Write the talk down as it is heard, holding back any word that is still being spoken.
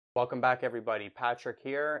Welcome back everybody, Patrick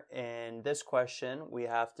here. In this question we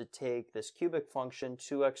have to take this cubic function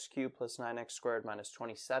 2x cubed plus 9x squared minus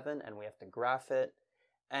 27 and we have to graph it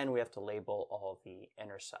and we have to label all the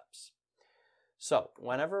intercepts. So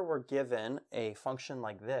whenever we're given a function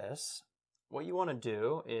like this, what you want to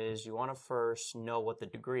do is you want to first know what the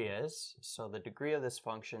degree is. So the degree of this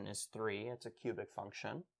function is 3, it's a cubic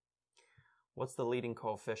function. What's the leading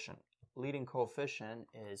coefficient? Leading coefficient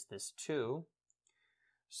is this 2.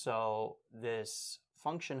 So this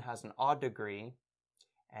function has an odd degree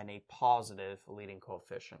and a positive leading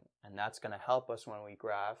coefficient. And that's going to help us when we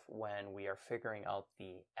graph when we are figuring out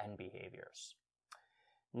the end behaviors.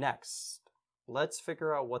 Next, let's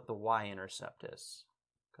figure out what the y-intercept is,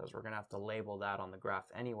 because we're going to have to label that on the graph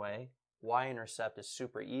anyway. Y-intercept is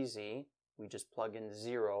super easy. We just plug in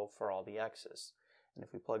 0 for all the x's. And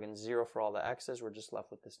if we plug in 0 for all the x's, we're just left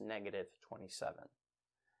with this negative 27.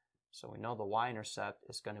 So we know the y-intercept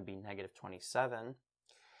is going to be negative 27.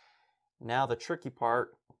 Now the tricky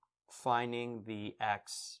part, finding the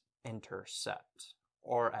x-intercept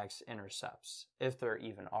or x-intercepts, if there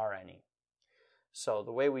even are any. So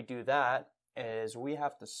the way we do that is we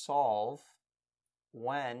have to solve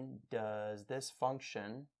when does this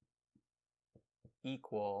function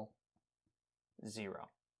equal 0,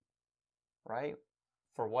 right?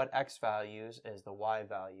 For what x values is the y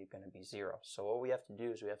value going to be 0? So what we have to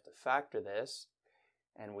do is we have to factor this,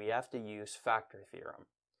 and we have to use factor theorem.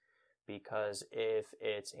 Because if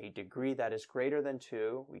it's a degree that is greater than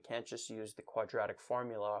 2, we can't just use the quadratic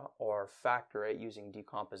formula or factor it using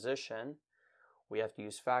decomposition. We have to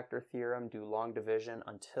use factor theorem, do long division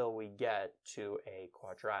until we get to a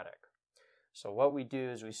quadratic. So what we do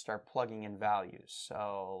is we start plugging in values.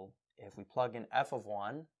 So if we plug in f of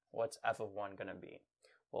 1, what's f of 1 going to be?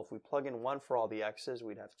 Well, if we plug in 1 for all the x's,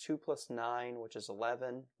 we'd have 2 plus 9, which is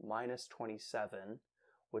 11, minus 27,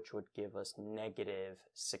 which would give us negative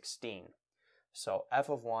 16. So f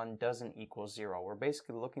of 1 doesn't equal 0. We're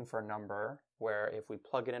basically looking for a number where if we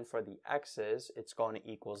plug it in for the x's, it's going to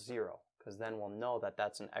equal 0, because then we'll know that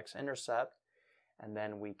that's an x-intercept, and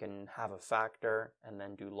then we can have a factor and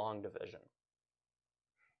then do long division.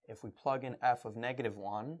 If we plug in f of negative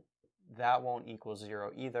 1, that won't equal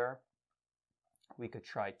 0 either. We could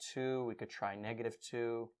try 2, we could try negative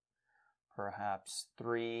 2, perhaps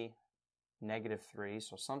 3, negative 3.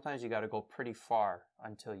 So sometimes you got to go pretty far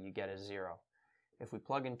until you get a 0. If we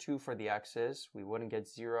plug in 2 for the x's, we wouldn't get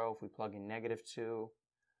 0. If we plug in negative 2,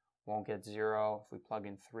 won't get 0. If we plug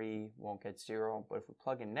in 3, won't get 0. But if we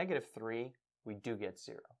plug in negative 3, we do get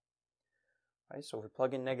 0. Right? So if we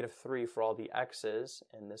plug in negative 3 for all the x's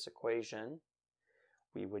in this equation,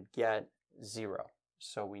 we would get 0.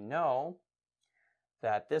 So we know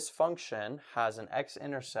that this function has an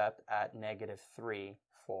x-intercept at negative 3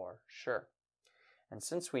 for sure. And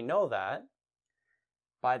since we know that,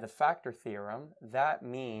 by the factor theorem, that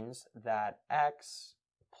means that x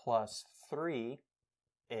plus 3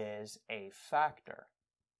 is a factor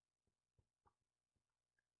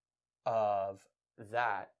of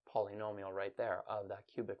that polynomial right there, of that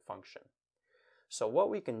cubic function. So what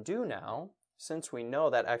we can do now, since we know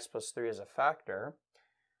that x plus 3 is a factor,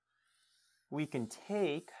 we can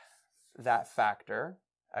take that factor,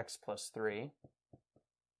 x plus 3,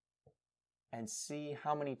 and see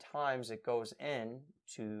how many times it goes in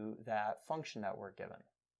to that function that we're given.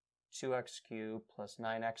 2x cubed plus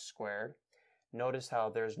 9x squared. Notice how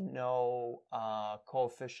there's no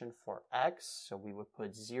coefficient for x, so we would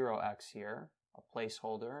put 0x here, a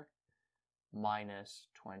placeholder, minus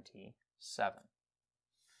 27.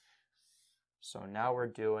 So now we're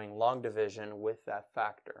doing long division with that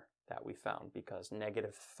factor that we found, because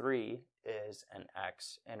negative 3 is an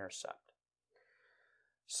x-intercept.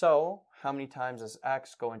 So how many times does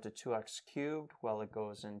x go into 2x cubed? Well, it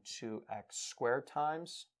goes in 2x squared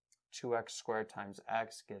times. 2x squared times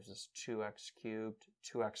x gives us 2x cubed.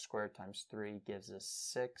 2x squared times 3 gives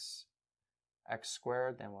us 6x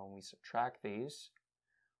squared. Then when we subtract these,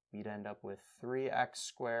 we'd end up with 3x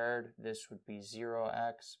squared. This would be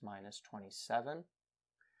 0x minus 27.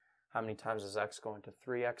 How many times does x go into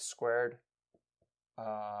 3x squared?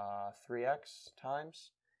 3x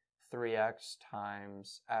times. 3x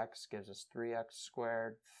times x gives us 3x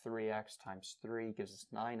squared. 3x times 3 gives us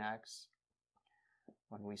 9x.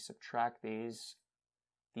 When we subtract these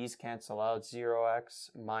cancel out. 0x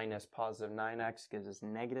minus positive 9x gives us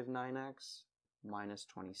negative 9x minus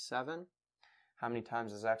 27. How many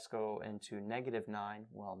times does x go into negative 9?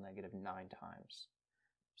 Well, negative 9 times.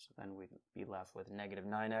 So then we'd be left with negative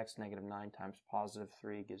 9x, negative 9 times positive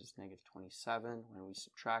 3 gives us negative 27. When we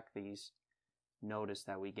subtract these, notice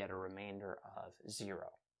that we get a remainder of 0.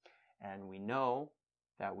 And we know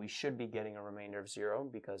that we should be getting a remainder of 0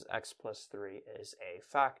 because x plus 3 is a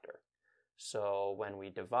factor. So when we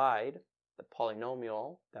divide the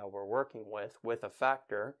polynomial that we're working with a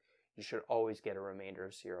factor, you should always get a remainder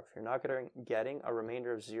of 0. If you're not getting a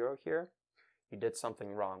remainder of 0 here, you did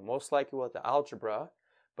something wrong. Most likely with the algebra,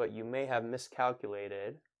 but you may have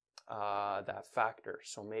miscalculated that factor.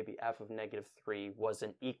 So maybe f of negative 3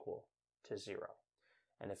 wasn't equal to 0.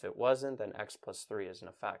 And if it wasn't, then x plus 3 isn't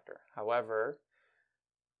a factor. However,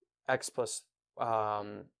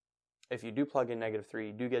 if you do plug in negative 3,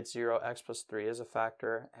 you do get 0. X plus 3 is a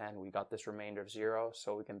factor, and we got this remainder of 0,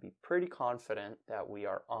 so we can be pretty confident that we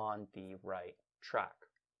are on the right track.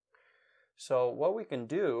 So what we can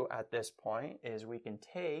do at this point is we can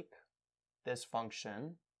take this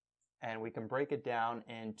function and we can break it down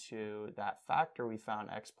into that factor we found,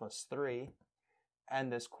 x plus 3,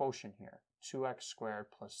 and this quotient here, 2x squared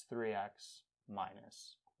plus 3x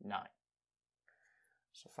minus 9.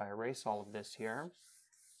 So if I erase all of this here,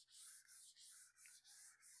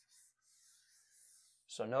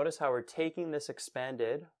 so notice how we're taking this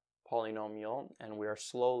expanded polynomial and we are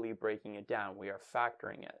slowly breaking it down. We are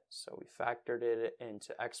factoring it. So we factored it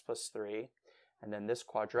into x plus 3, and then this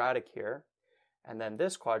quadratic here, and then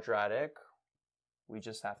this quadratic, we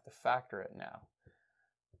just have to factor it now.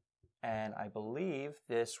 And I believe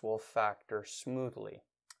this will factor smoothly.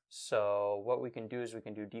 So what we can do is we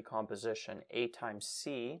can do decomposition. A times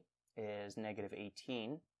c is negative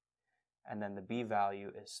 18, and then the b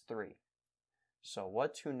value is 3. So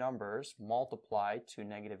what two numbers multiply to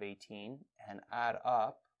negative 18 and add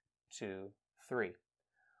up to 3?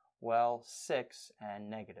 Well, 6 and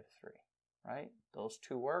negative 3, right? Those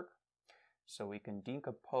two work. So we can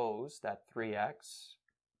decompose that 3x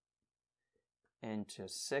into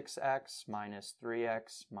 6x minus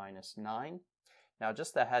 3x minus 9. Now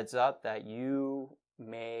just a heads up that you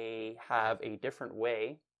may have a different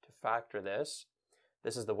way to factor this.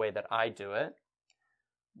 This is the way that I do it.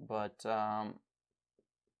 But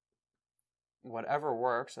whatever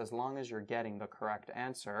works, as long as you're getting the correct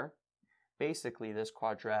answer, basically this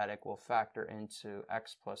quadratic will factor into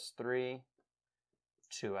x plus 3,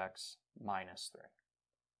 2x minus 3.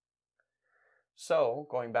 So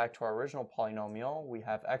going back to our original polynomial, we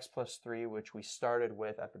have x plus 3, which we started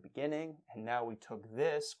with at the beginning, and now we took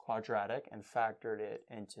this quadratic and factored it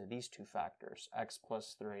into these two factors, x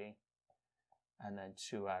plus 3 and then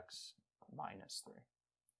 2x minus 3.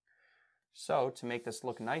 So to make this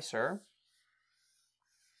look nicer,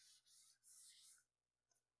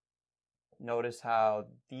 notice how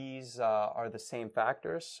these are the same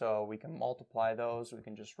factors, so we can multiply those. We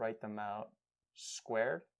can just write them out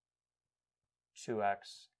squared,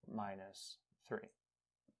 2x minus 3.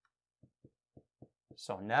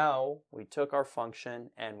 So now we took our function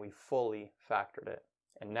and we fully factored it.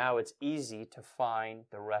 And now it's easy to find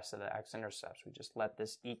the rest of the x-intercepts. We just let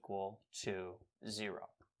this equal to 0.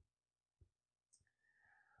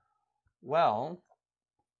 Well,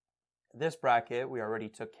 this bracket we already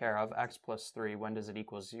took care of, x plus 3, when does it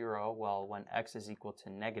equal 0? Well, when x is equal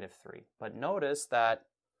to negative 3. But notice that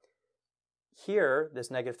here,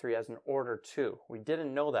 this negative 3 has an order 2. We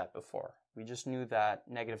didn't know that before. We just knew that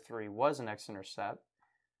negative 3 was an x-intercept.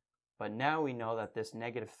 But now we know that this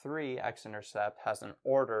negative 3 x-intercept has an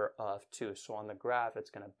order of 2. So on the graph, it's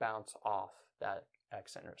going to bounce off that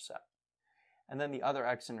x-intercept. And then the other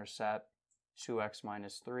x-intercept, 2x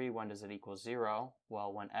minus 3, when does it equal 0?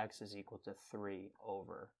 Well, when x is equal to 3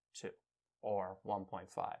 over 2, or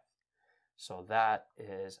 1.5. So that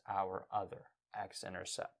is our other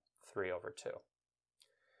x-intercept, 3 over 2.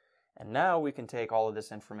 And now we can take all of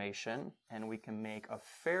this information and we can make a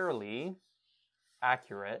fairly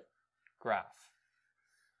accurate graph.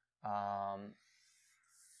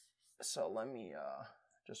 So let me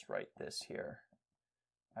just write this here.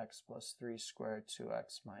 X plus 3 squared,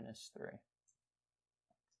 2x minus 3.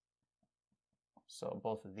 So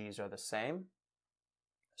both of these are the same.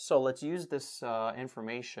 So let's use this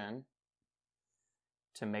information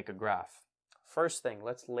to make a graph. First thing,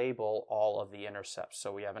 let's label all of the intercepts.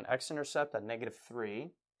 So we have an x-intercept at negative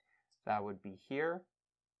 3. That would be here.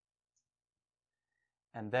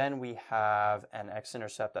 And then we have an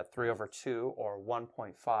x-intercept at 3 over 2, or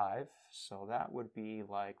 1.5. So that would be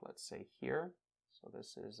like, let's say here. So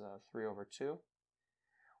this is 3 over 2.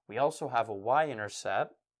 We also have a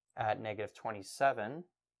y-intercept at negative 27.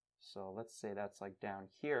 So let's say that's like down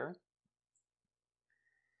here.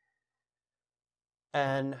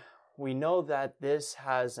 And we know that this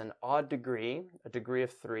has an odd degree, a degree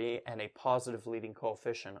of 3, and a positive leading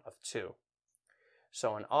coefficient of 2.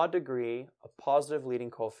 So an odd degree, a positive leading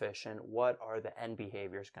coefficient, what are the end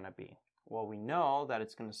behaviors going to be? Well, we know that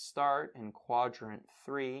it's going to start in quadrant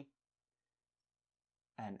 3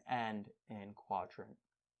 and end in quadrant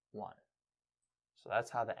 1. So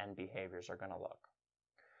that's how the end behaviors are going to look.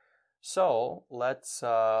 So let's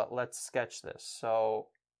sketch this. So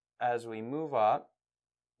as we move up,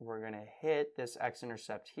 we're going to hit this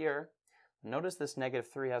x-intercept here. Notice this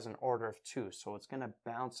 -3 has an order of 2, so it's going to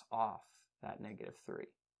bounce off that -3.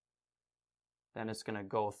 Then it's going to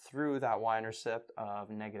go through that y-intercept of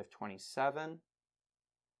 -27,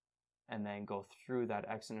 and then go through that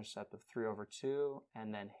x-intercept of 3/2,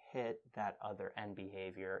 and then hit that other end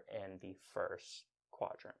behavior in the first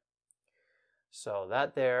quadrant. So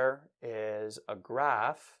that there is a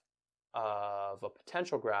graph of a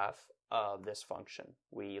potential graph of this function.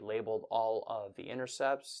 We labeled all of the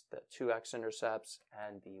intercepts, the 2 x-intercepts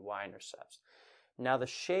and the y-intercepts. Now the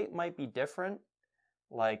shape might be different.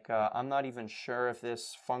 Like I'm not even sure if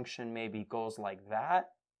this function maybe goes like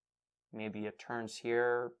that. Maybe it turns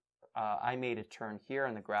here. I made it turn here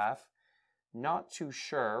in the graph. Not too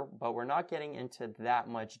sure, but we're not getting into that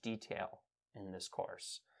much detail in this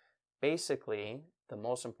course. Basically, the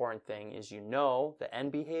most important thing is you know the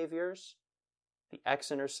end behaviors, the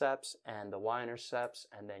x-intercepts and the y-intercepts,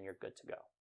 and then you're good to go.